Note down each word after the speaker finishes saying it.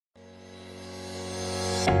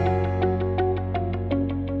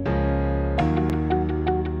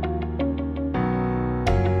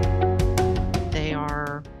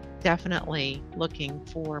definitely looking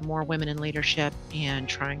for more women in leadership and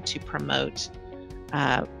trying to promote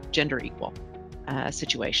gender equal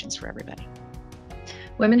situations for everybody.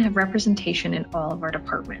 Women have representation in all of our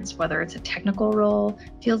departments, whether it's a technical role,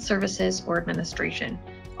 field services, or administration.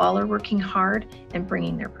 All are working hard and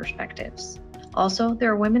bringing their perspectives. Also, there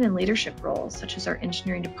are women in leadership roles, such as our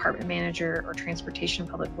engineering department manager or transportation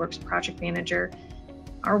public works project manager.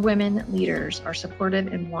 Our women leaders are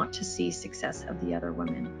supportive and want to see success of the other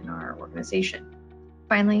women in our organization.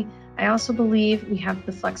 Finally, I also believe we have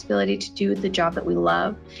the flexibility to do the job that we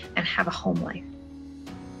love and have a home life.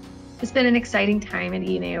 It's been an exciting time at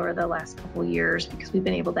E&A over the last couple of years because we've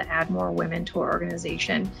been able to add more women to our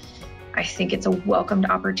organization. I think it's a welcomed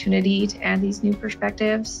opportunity to add these new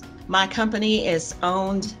perspectives. My company is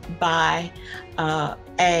owned by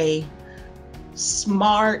a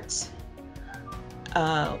smart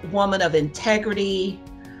woman of integrity,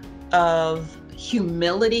 of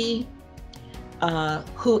humility,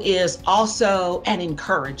 who is also an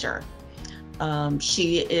encourager.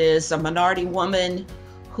 She is a minority woman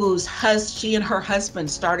she and her husband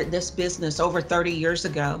started this business over 30 years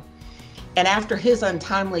ago. And after his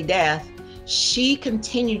untimely death, she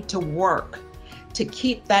continued to work to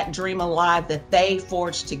keep that dream alive that they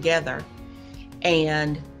forged together.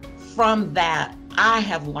 And from that, I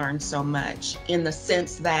have learned so much in the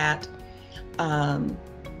sense that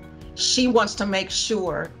she wants to make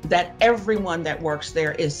sure that everyone that works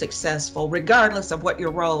there is successful, regardless of what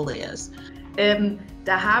your role is.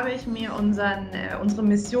 Da habe ich mir unsere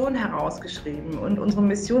Mission herausgeschrieben und unsere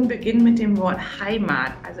Mission beginnt mit dem Wort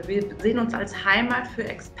Heimat. Also wir sehen uns als Heimat für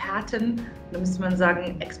Experten, da müsste man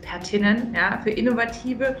sagen Expertinnen, ja, für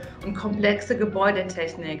innovative und komplexe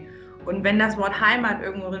Gebäudetechnik. Und wenn das Wort Heimat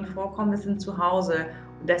irgendwo drin vorkommt, das sind zu Hause.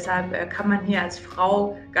 Und deshalb kann man hier als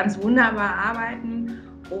Frau ganz wunderbar arbeiten.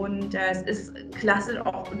 Und es ist klasse,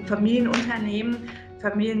 auch ein Familienunternehmen,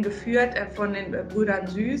 familiengeführt von den Brüdern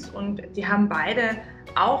Süß, und die haben beide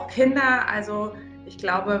auch Kinder. Also ich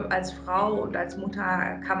glaube, als Frau und als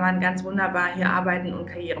Mutter kann man ganz wunderbar hier arbeiten und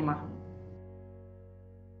Karriere machen.